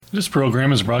This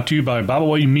program is brought to you by Bible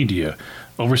Way Media,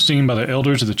 overseen by the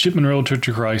elders of the Chipman Road Church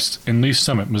of Christ in Lee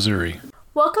Summit, Missouri.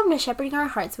 Welcome to Shepherding Our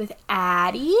Hearts with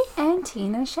Addy and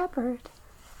Tina Shepherd.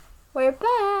 We're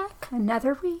back.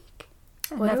 Another week.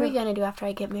 What are we going to do after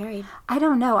I get married? I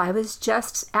don't know. I was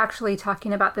just actually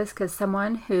talking about this because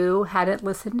someone who hadn't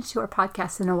listened to our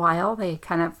podcast in a while, they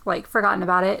kind of forgotten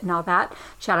about it and all that.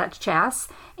 Shout out to Chas.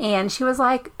 And she was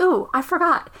like, ooh, I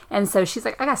forgot. And so she's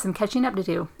like, I got some catching up to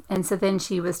do. And so then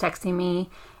she was texting me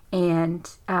and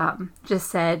just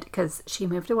said, because she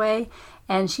moved away,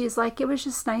 and she's like, it was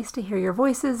just nice to hear your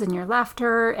voices and your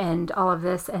laughter and all of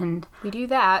this. And we do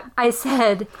that. I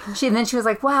said, then she was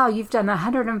like, wow, you've done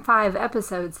 105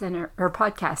 episodes in her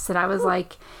podcast. And I was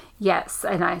like, yes.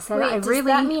 And I said, Wait, does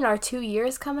that mean our 2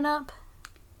 years coming up?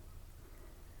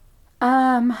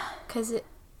 Because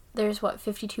there's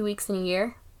 52 weeks in a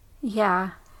year?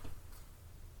 Yeah.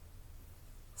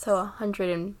 So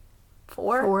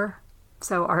 104? 4.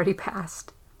 So already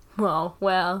passed. Well.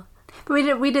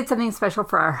 But we did something special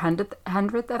for our 100th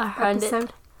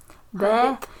episode.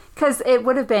 Because it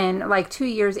would have been 2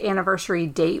 years anniversary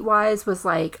date-wise was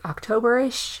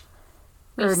October-ish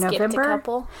or November. A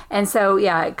couple. And so,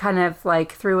 yeah, it kind of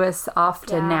threw us off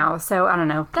to now. So, I don't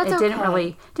know. That's didn't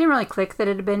really click that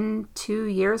it had been 2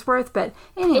 years worth. But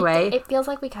anyway. It feels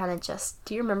like we kind of just...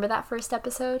 Do you remember that first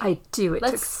episode? I do. It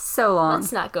took so long.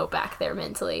 Let's not go back there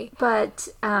mentally. But...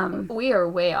 we are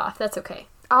way off. That's okay.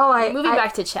 Moving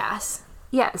back to Chas.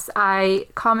 Yes, I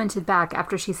commented back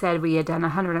after she said we had done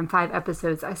 105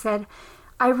 episodes. I said,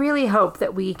 I really hope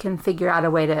that we can figure out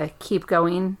a way to keep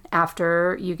going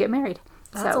after you get married.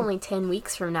 That's only 10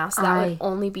 weeks from now, so that would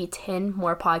only be 10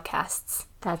 more podcasts.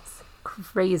 That's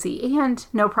crazy. And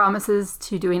no promises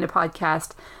to doing a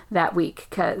podcast that week,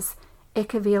 because it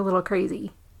could be a little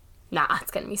crazy. Nah,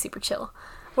 it's going to be super chill.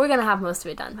 We're going to have most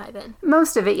of it done by then.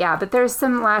 Most of it, yeah. But there's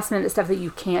some last minute stuff that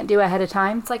you can't do ahead of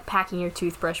time. It's like packing your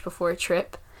toothbrush before a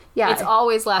trip. Yeah. It's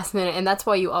always last minute, and that's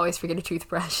why you always forget a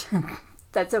toothbrush.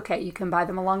 That's okay. You can buy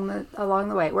them along the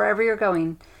way, wherever you're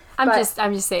going. I'm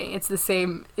just saying, it's the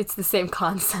same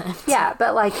concept. Yeah,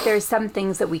 but there's some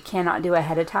things that we cannot do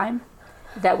ahead of time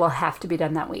that will have to be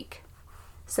done that week.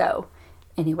 So,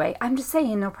 anyway, I'm just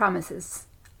saying no promises.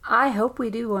 I hope we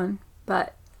do one,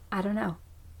 but I don't know.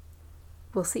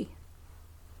 We'll see.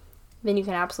 Then you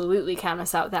can absolutely count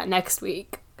us out that next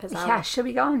week. She'll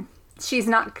be gone. She's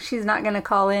not going to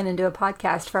call in and do a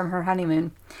podcast from her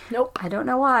honeymoon. Nope. I don't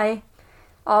know why.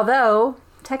 Although,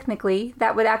 technically,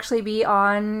 that would actually be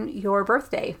on your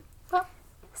birthday. Oh.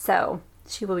 So,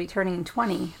 she will be turning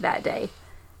 20 that day.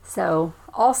 So,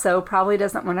 also probably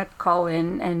doesn't want to call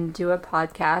in and do a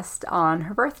podcast on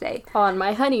her birthday. On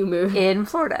my honeymoon. In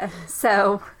Florida.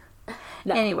 So,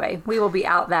 Anyway, we will be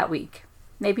out that week.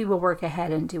 Maybe we'll work ahead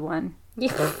and do one.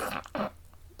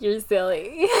 You're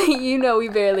silly. You know we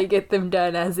barely get them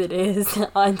done as it is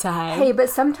on time. Hey, but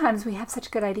sometimes we have such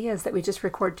good ideas that we just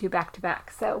record 2 back to back,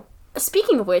 so.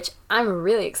 Speaking of which, I'm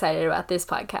really excited about this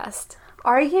podcast.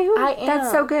 Are you? I am.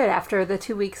 That's so good after the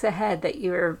 2 weeks ahead that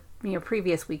your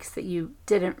previous weeks that you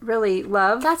didn't really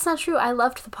love. That's not true. I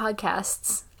loved the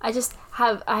podcasts.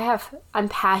 I'm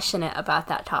passionate about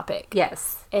that topic.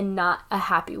 Yes. In not a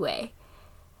happy way.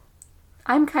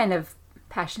 I'm kind of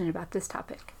passionate about this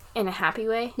topic. In a happy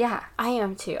way? Yeah. I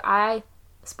am too.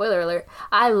 Spoiler alert,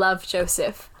 I love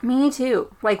Joseph. Me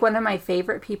too. One of my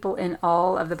favorite people in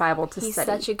all of the Bible to study. He's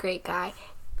such a great guy.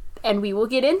 And we will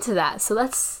get into that. So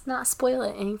let's not spoil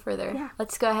it any further. Yeah.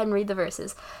 Let's go ahead and read the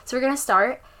verses. So we're going to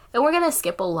start, and we're going to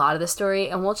skip a lot of the story,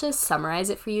 and we'll just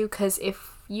summarize it for you, because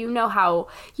if you know how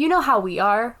we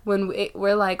are when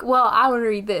we're like, well, I want to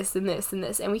read this and this and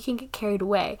this, and we can get carried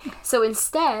away. So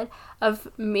instead of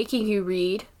making you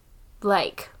read,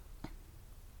 I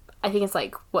think it's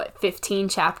 15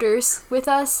 chapters with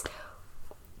us,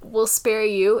 we'll spare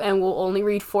you, and we'll only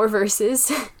read 4 verses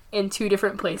in 2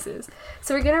 different places.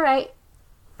 So we're going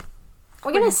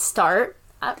to start,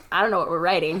 I don't know what we're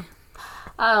writing.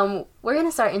 We're going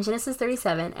to start in Genesis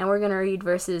 37, and we're going to read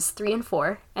verses 3 and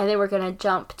 4, and then we're going to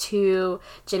jump to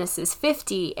Genesis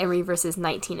 50 and read verses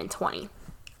 19 and 20.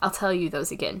 I'll tell you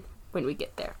those again when we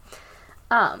get there.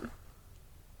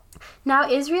 Now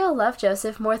Israel loved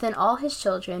Joseph more than all his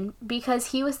children, because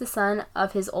he was the son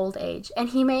of his old age, and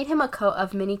he made him a coat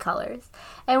of many colors.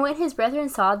 And when his brethren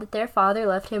saw that their father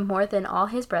loved him more than all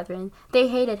his brethren, they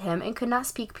hated him, and could not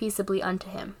speak peaceably unto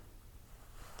him.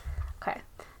 Okay,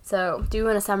 so do you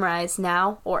want to summarize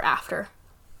now or after?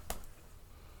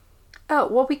 Oh,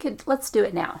 well, let's do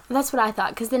it now. That's what I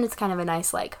thought, because then it's kind of a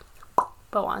nice,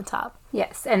 bow on top.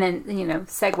 Yes, and then,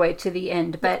 segue to the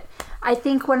end. But I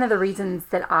think one of the reasons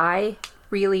that I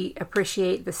really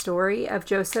appreciate the story of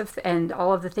Joseph and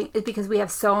all of the things, because we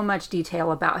have so much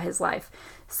detail about his life.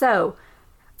 So,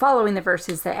 following the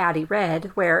verses that Addie read,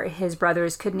 where his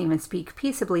brothers couldn't even speak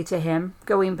peaceably to him,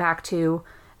 going back to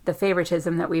the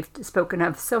favoritism that we've spoken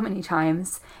of so many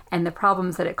times and the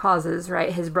problems that it causes,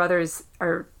 right? His brothers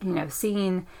are,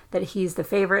 seeing that he's the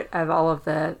favorite of all of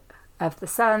the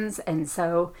sons, and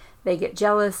so they get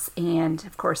jealous, and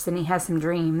of course then he has some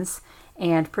dreams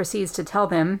and proceeds to tell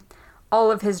them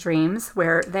all of his dreams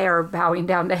where they are bowing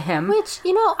down to him. Which,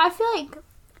 I feel like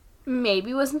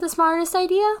maybe wasn't the smartest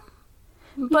idea,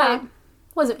 but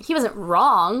he wasn't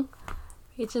wrong.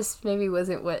 It just maybe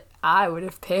wasn't what I would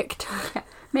have picked.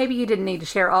 Maybe you didn't need to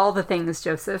share all the things,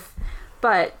 Joseph,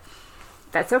 but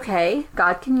that's okay.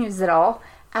 God can use it all.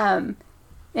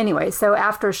 Anyway, so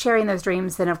after sharing those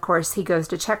dreams, then of course he goes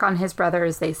to check on his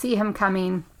brothers. They see him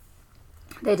coming.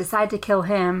 They decide to kill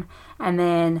him. And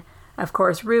then, of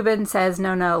course, Reuben says,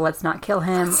 no, let's not kill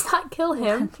him. Let's not kill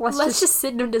him. Let's just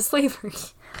send him to slavery.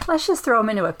 Let's just throw him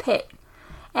into a pit.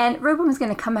 And Reuben was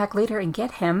going to come back later and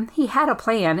get him. He had a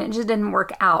plan. It just didn't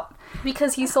work out.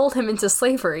 Because he sold him into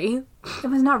slavery. It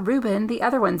was not Reuben. The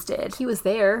other ones did. He was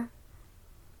there.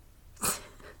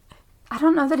 I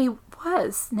don't know that he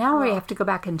was. Now we have to go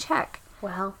back and check.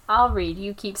 Well, I'll read.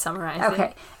 You keep summarizing.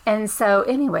 Okay. And so,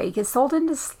 anyway, he gets sold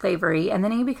into slavery, and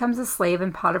then he becomes a slave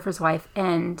in Potiphar's wife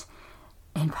and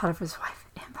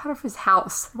Potiphar's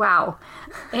house. Wow.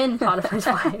 In Potiphar's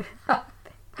wife.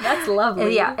 That's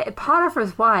lovely. Yeah.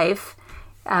 Potiphar's wife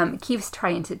keeps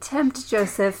trying to tempt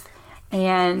Joseph,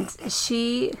 and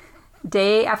she,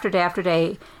 day after day after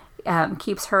day,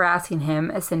 keeps harassing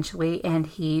him, essentially, and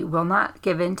he will not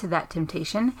give in to that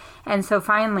temptation. And so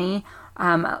finally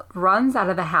runs out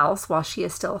of the house while she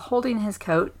is still holding his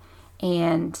coat,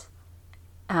 and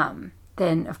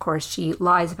then, of course, she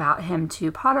lies about him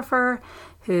to Potiphar,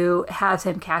 who has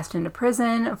him cast into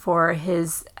prison for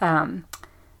his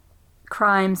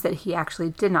crimes that he actually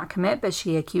did not commit, but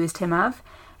she accused him of.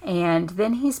 And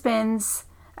then he spends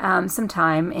some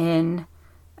time in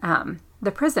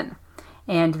the prison.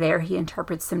 And there he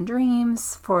interprets some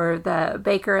dreams for the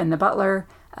baker and the butler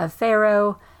of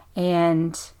Pharaoh.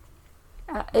 And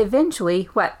eventually,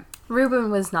 what?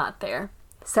 Reuben was not there.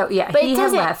 So, yeah, but he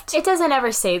had left. It doesn't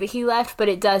ever say that he left, but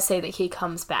it does say that he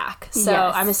comes back. So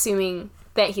yes. I'm assuming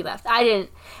that he left. I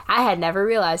had never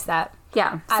realized that.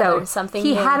 Yeah, I learned something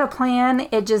he new. had a plan.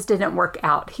 It just didn't work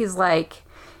out. He's like,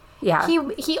 yeah.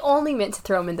 He only meant to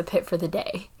throw him in the pit for the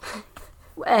day.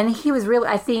 And he was really,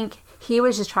 I think he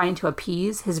was just trying to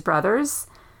appease his brothers.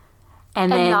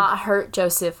 And then not hurt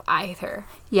Joseph either.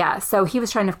 Yeah, so he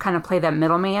was trying to kind of play that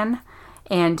middleman.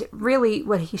 And really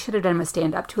what he should have done was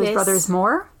stand up to his brothers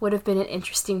more. Would have been an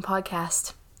interesting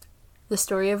podcast. The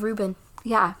story of Reuben.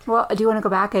 Yeah. Well, do you want to go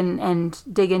back and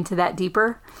dig into that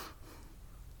deeper?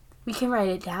 We can write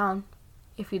it down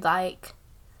if you'd like.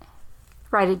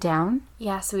 Write it down?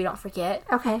 Yeah, so we don't forget.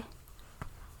 Okay.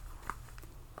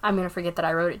 I'm going to forget that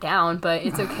I wrote it down, but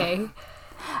it's okay.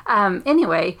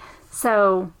 Anyway,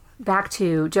 so back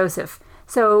to Joseph.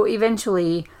 So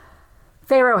eventually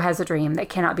Pharaoh has a dream that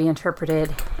cannot be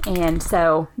interpreted. And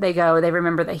so they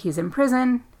remember that he's in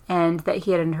prison and that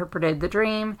he had interpreted the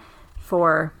dream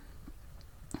for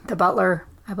the butler,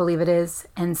 I believe it is.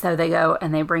 And so they go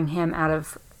and they bring him out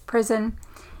of prison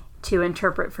to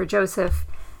interpret for Joseph.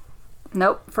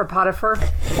 Nope, for Potiphar.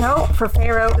 Nope, for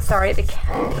Pharaoh. Sorry, the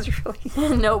cat was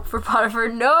really... Nope, for Potiphar.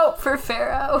 Nope, for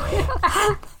Pharaoh.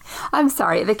 I'm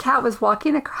sorry. The cat was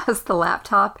walking across the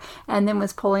laptop and then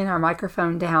was pulling our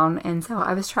microphone down. And so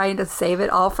I was trying to save it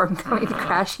all from going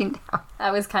crashing down.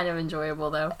 That was kind of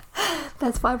enjoyable, though.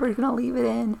 That's why we're going to leave it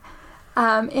in.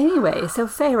 Anyway, so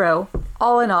Pharaoh,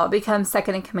 all in all, becomes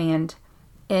second in command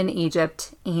in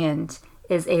Egypt and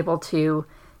is able to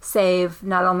save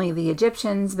not only the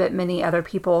Egyptians, but many other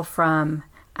people from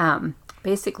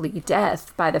basically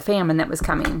death by the famine that was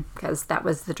coming, because that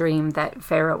was the dream that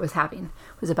Pharaoh was having,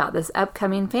 was about this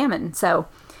upcoming famine. So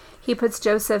he puts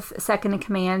Joseph second in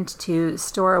command to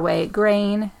store away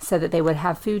grain so that they would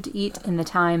have food to eat in the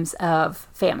times of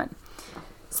famine.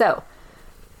 So,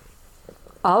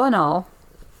 all in all,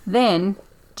 then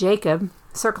Jacob,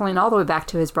 circling all the way back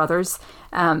to his brothers,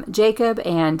 Jacob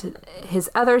and his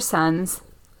other sons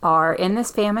are in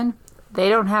this famine. They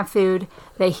don't have food.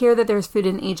 They hear that there's food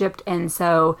in Egypt, and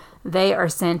so they are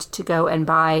sent to go and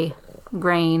buy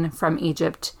grain from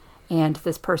Egypt. And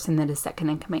this person that is second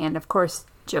in command, of course,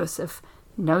 Joseph,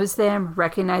 knows them,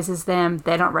 recognizes them.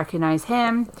 They don't recognize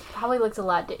him. Probably looked a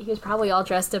lot. He was probably all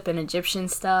dressed up in Egyptian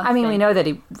stuff. I mean, we know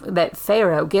that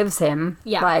Pharaoh gives him,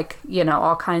 Yeah. like,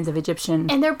 all kinds of Egyptian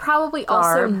And they're probably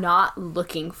also garb. not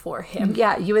looking for him.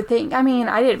 Yeah, you would think. I mean,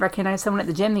 I didn't recognize someone at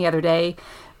the gym the other day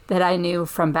that I knew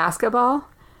from basketball.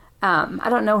 I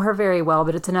don't know her very well,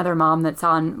 but it's another mom that's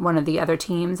on one of the other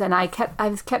teams, and I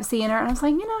kept seeing her, and I was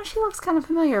like, she looks kind of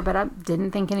familiar, but I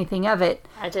didn't think anything of it.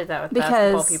 I did that with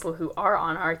Because- basketball people who are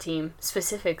on our team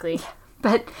specifically.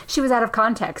 But she was out of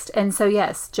context, and so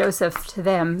yes, Joseph, to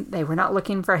them, they were not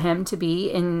looking for him to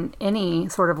be in any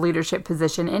sort of leadership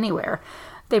position anywhere.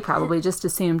 They probably just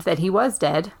assumed that he was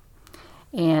dead,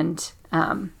 and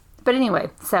but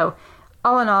anyway, so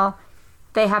all in all,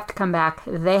 they have to come back.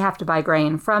 They have to buy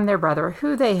grain from their brother,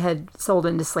 who they had sold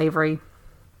into slavery.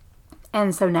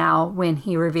 And so now, when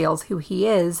he reveals who he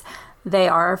is, they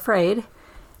are afraid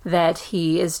that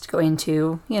he is going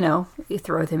to,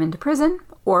 throw them into prison,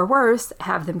 or worse,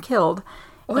 have them killed.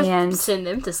 Or And send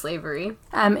them to slavery.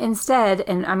 instead,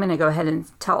 and I'm going to go ahead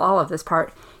and tell all of this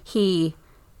part, he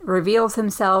reveals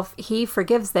himself, he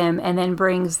forgives them, and then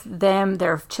brings them,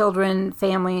 their children,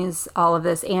 families, all of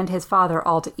this, and his father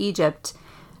all to Egypt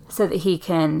so that he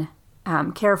can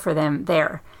care for them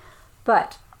there.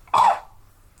 But,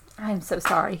 I'm so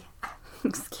sorry.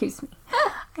 Excuse me.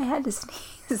 I had to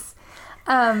sneeze.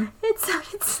 It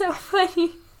sounded so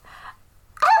funny.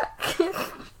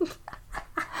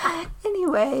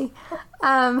 Anyway,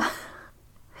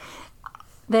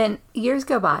 then years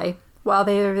go by while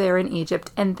they are there in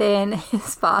Egypt, and then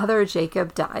his father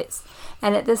Jacob dies.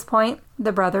 And at this point,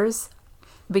 the brothers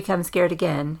become scared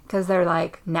again, because they're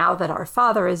like, now that our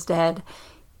father is dead,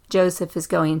 Joseph is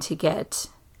going to get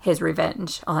his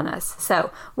revenge on us.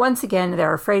 So once again,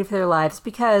 they're afraid for their lives,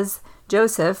 because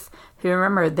Joseph, who,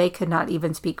 remember, they could not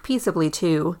even speak peaceably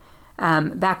to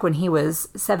back when he was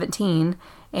 17,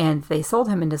 and they sold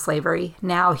him into slavery.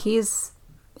 Now he's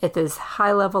at this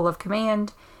high level of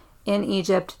command in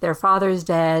Egypt. Their father's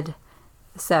dead,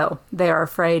 so they are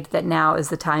afraid that now is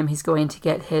the time he's going to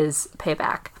get his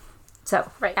payback.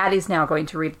 So Right. Addie's now going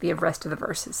to read the rest of the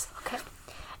verses. Okay.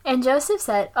 And Joseph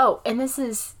said, and this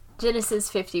is Genesis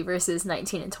 50, verses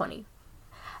 19 and 20.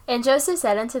 And Joseph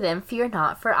said unto them, Fear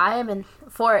not, for am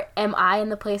I in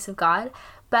the place of God?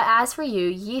 But as for you,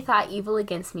 ye thought evil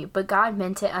against me, but God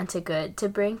meant it unto good, to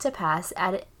bring to pass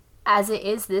as it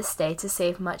is this day, to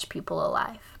save much people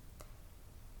alive.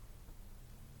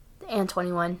 And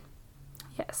 21.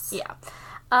 Yes. Yeah.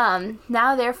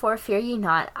 Now therefore fear ye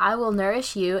not, I will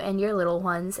nourish you and your little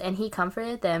ones. And he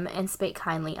comforted them and spake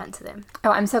kindly unto them.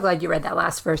 Oh, I'm so glad you read that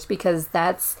last verse, because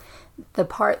that's the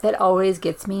part that always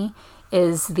gets me,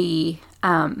 is the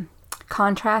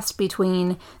contrast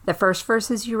between the first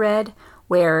verses you read,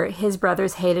 where his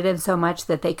brothers hated him so much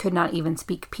that they could not even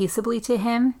speak peaceably to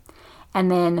him, and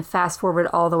then fast forward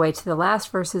all the way to the last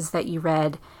verses that you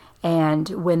read, and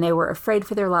when they were afraid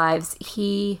for their lives,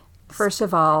 he, first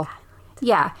of all,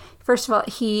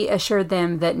 he assured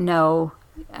them that no,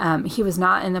 he was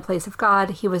not in the place of God.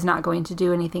 He was not going to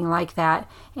do anything like that.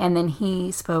 And then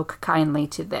he spoke kindly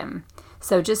to them.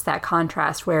 So just that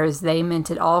contrast, whereas they meant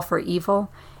it all for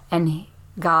evil and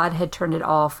God had turned it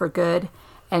all for good.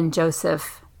 And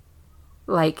Joseph,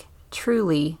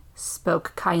 truly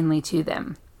spoke kindly to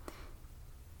them.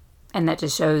 And that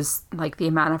just shows, the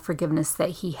amount of forgiveness that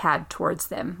he had towards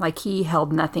them. He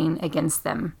held nothing against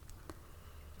them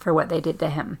for what they did to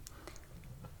him.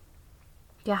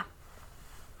 Yeah.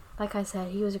 Like I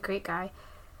said, he was a great guy.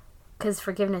 Because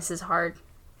forgiveness is hard.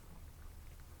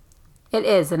 It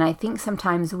is, and I think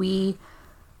sometimes we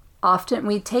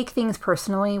take things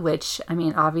personally, which,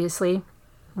 obviously,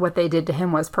 what they did to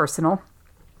him was personal.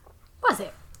 Was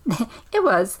it? It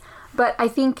was, but I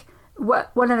think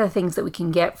one of the things that we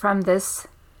can get from this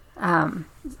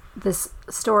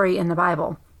story in the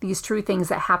Bible, these true things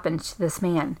that happened to this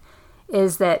man,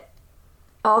 is that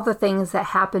all the things that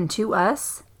happen to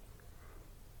us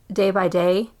day by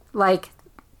day,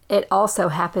 it also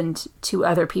happened to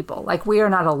other people. We are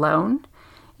not alone,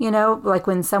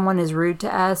 when someone is rude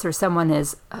to us, or someone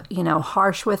is,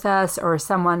 harsh with us, or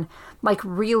someone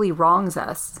really wrongs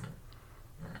us.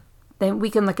 Then we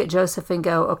can look at Joseph and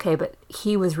go, okay, but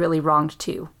he was really wronged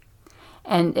too.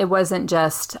 And it wasn't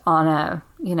just on a,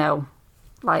 it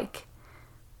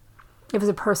was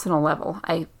a personal level.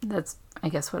 That's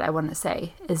what I want to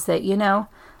say, is that,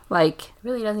 It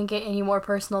really doesn't get any more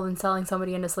personal than selling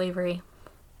somebody into slavery.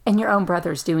 And your own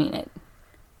brother's doing it.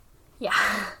 Yeah.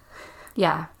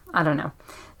 Yeah, I don't know.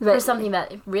 For something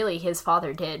that really his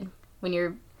father did. When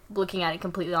you're looking at it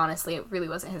completely honestly, it really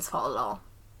wasn't his fault at all.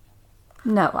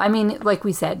 No, I mean, like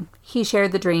we said, he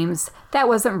shared the dreams. That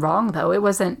wasn't wrong, though. It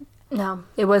wasn't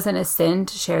a sin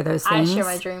to share those things. I share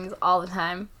my dreams all the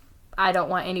time. I don't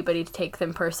want anybody to take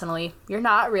them personally. You're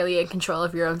not really in control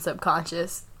of your own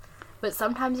subconscious. But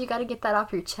sometimes you got to get that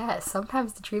off your chest.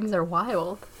 Sometimes the dreams are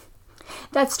wild.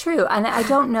 That's true. And I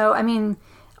don't know. I mean,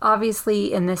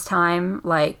 obviously in this time,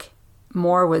 like,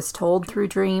 more was told through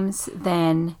dreams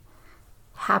than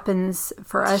happens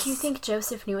for us. Do you think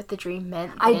Joseph knew what the dream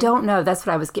meant then? I don't know. That's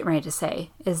what I was getting ready to say,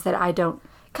 is that I don't...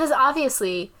 Because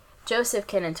obviously, Joseph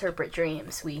can interpret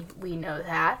dreams. We know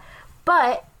that.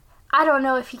 But I don't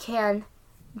know if he can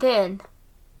then.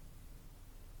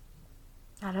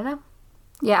 I don't know.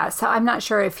 Yeah, so I'm not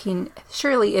sure if he...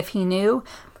 Surely if he knew...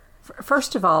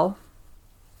 First of all...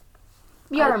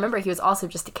 You gotta remember, he was also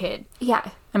just a kid.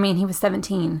 Yeah. I mean, he was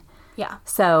 17. Yeah.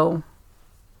 So...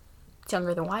 It's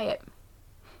younger than Wyatt.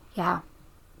 Yeah.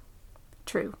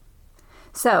 True.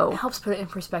 So... It helps put it in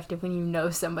perspective when you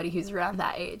know somebody who's around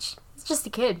that age. It's just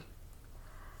a kid.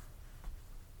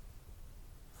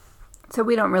 So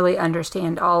we don't really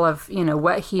understand all of,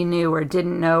 what he knew or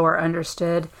didn't know or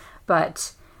understood.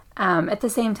 But at the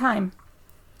same time,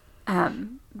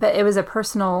 but it was a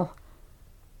personal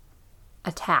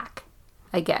attack,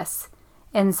 I guess.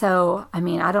 And so, I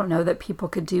mean, I don't know that people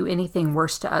could do anything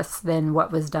worse to us than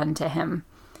what was done to him.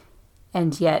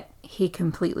 And yet he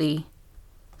completely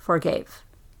forgave.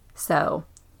 So,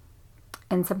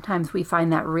 and sometimes we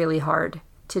find that really hard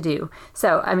to do.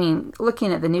 So, I mean,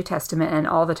 looking at the New Testament and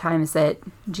all the times that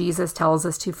Jesus tells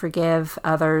us to forgive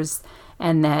others,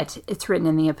 and that it's written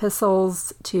in the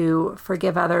epistles to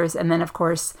forgive others. And then, of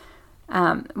course,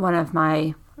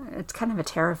 it's kind of a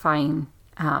terrifying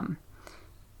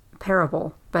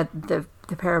parable, but the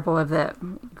parable of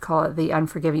call it the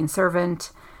unforgiving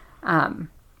servant,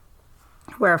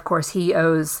 where, of course, he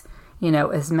owes,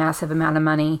 a massive amount of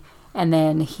money, and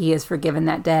then he is forgiven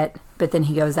that debt, but then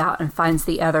he goes out and finds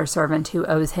the other servant who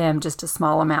owes him just a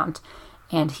small amount,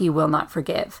 and he will not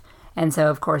forgive. And so,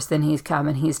 of course, then he's come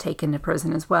and he's taken to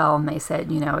prison as well. And they said,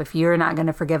 if you're not going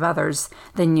to forgive others,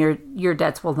 then your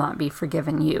debts will not be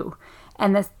forgiven you.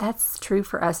 And that's true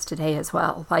for us today as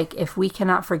well. Like, if we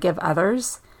cannot forgive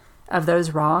others of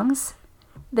those wrongs,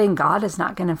 then God is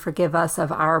not going to forgive us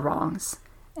of our wrongs.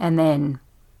 And then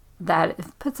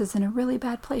that puts us in a really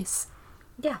bad place.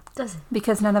 Yeah, it does it.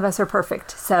 Because none of us are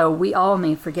perfect. So we all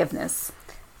need forgiveness.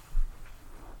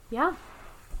 Yeah.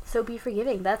 So be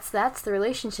forgiving. That's the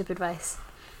relationship advice.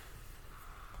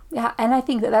 Yeah, and I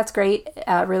think that's great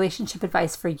relationship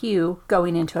advice for you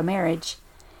going into a marriage,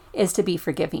 is to be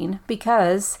forgiving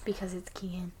because it's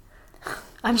Kean.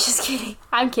 I'm just kidding.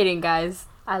 I'm kidding, guys.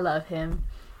 I love him.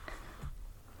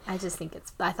 I just think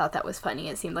I thought that was funny.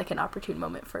 It seemed like an opportune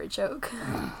moment for a joke.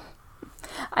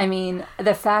 I mean,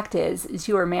 the fact is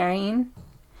you are marrying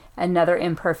another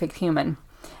imperfect human.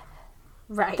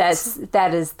 Right.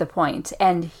 That is the point.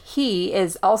 And he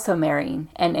is also marrying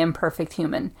an imperfect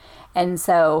human. And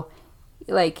so,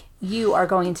 like, you are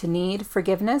going to need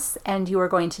forgiveness, and you are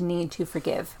going to need to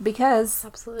forgive. Because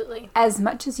absolutely, as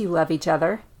much as you love each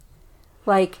other,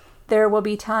 like, there will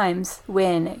be times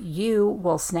when you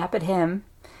will snap at him,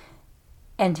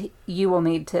 and you will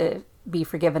need to be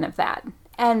forgiven of that.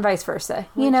 And vice versa.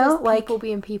 People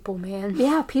being people, man.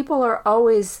 Yeah, people are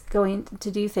always going to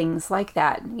do things like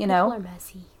that, People are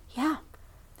messy. Yeah.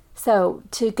 So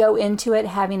to go into it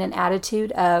having an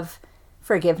attitude of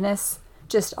forgiveness,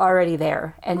 just already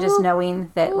there, and just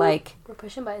knowing that, like... We're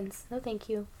pushing buttons. No, thank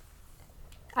you.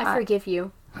 I forgive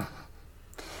you.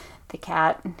 The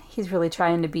cat, he's really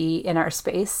trying to be in our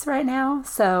space right now,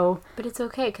 so... But it's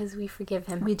okay, because we forgive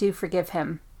him. We do forgive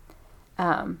him.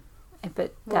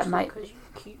 But that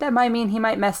might mean he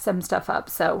might mess some stuff up,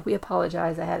 so we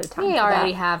apologize ahead of time. We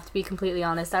already have, to be completely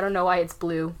honest. I don't know why it's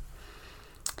blue.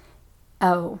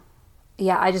 Oh,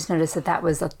 yeah, I just noticed that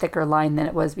was a thicker line than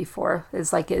it was before.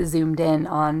 It's like it zoomed in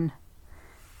on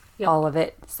all of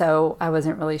it, so I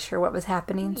wasn't really sure what was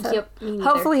happening. So yep, me neither.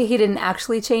 Hopefully he didn't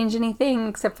actually change anything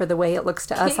except for the way it looks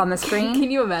to us on the screen.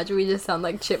 Can you imagine we just sound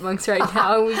like chipmunks right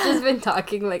now and we've just been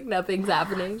talking like nothing's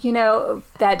happening?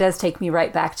 That does take me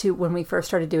right back to when we first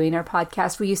started doing our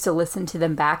podcast. We used to listen to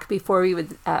them back before we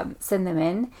would send them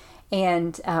in,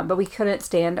 but we couldn't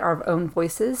stand our own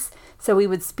voices, so we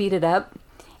would speed it up,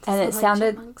 and it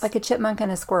sounded like a chipmunk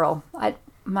and a squirrel.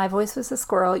 My voice was a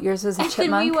squirrel. Yours was a chipmunk.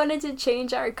 And then we wanted to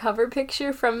change our cover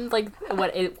picture from, like,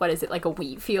 what is it, like a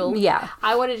wheat field? Yeah.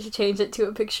 I wanted to change it to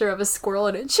a picture of a squirrel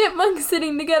and a chipmunk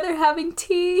sitting together having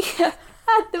tea.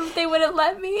 They wouldn't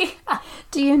let me.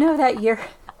 Do you know that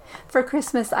For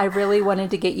Christmas, I really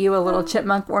wanted to get you a little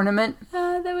chipmunk ornament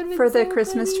That would have for the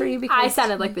Christmas tree. Because I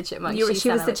sounded like the chipmunk. she was the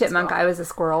sounded like chipmunk. squirrel. I was a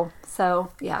squirrel.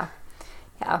 So, yeah.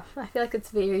 Yeah. I feel like it's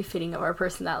very fitting of our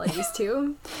personalities,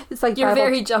 too. It's like You're Bible,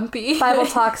 very jumpy. Bible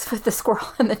talks with the squirrel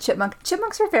and the chipmunk.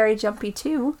 Chipmunks are very jumpy,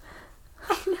 too.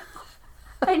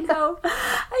 I know.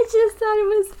 I just thought it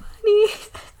was funny.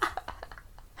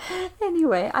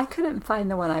 Anyway, I couldn't find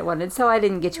the one I wanted, so I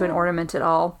didn't get you an ornament at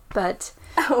all. But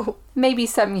Oh, maybe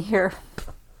some year.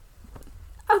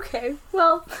 okay.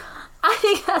 Well, I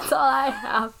think that's all I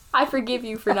have. I forgive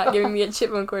you for not giving me a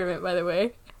chipmunk ornament, by the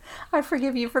way. I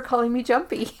forgive you for calling me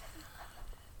jumpy.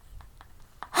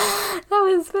 That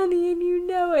was funny and you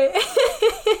know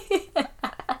it.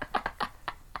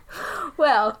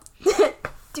 Well,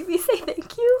 do we say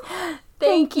thank you?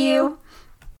 Thank you.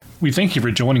 We thank you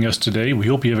for joining us today. We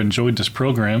hope you have enjoyed this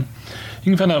program.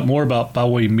 You can find out more about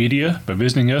Bible Way Media by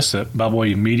visiting us at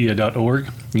BibleWayMedia.org.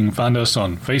 You can find us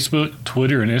on Facebook,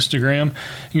 Twitter, and Instagram.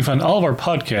 You can find all of our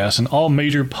podcasts on all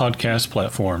major podcast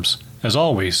platforms. As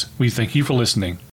always, we thank you for listening.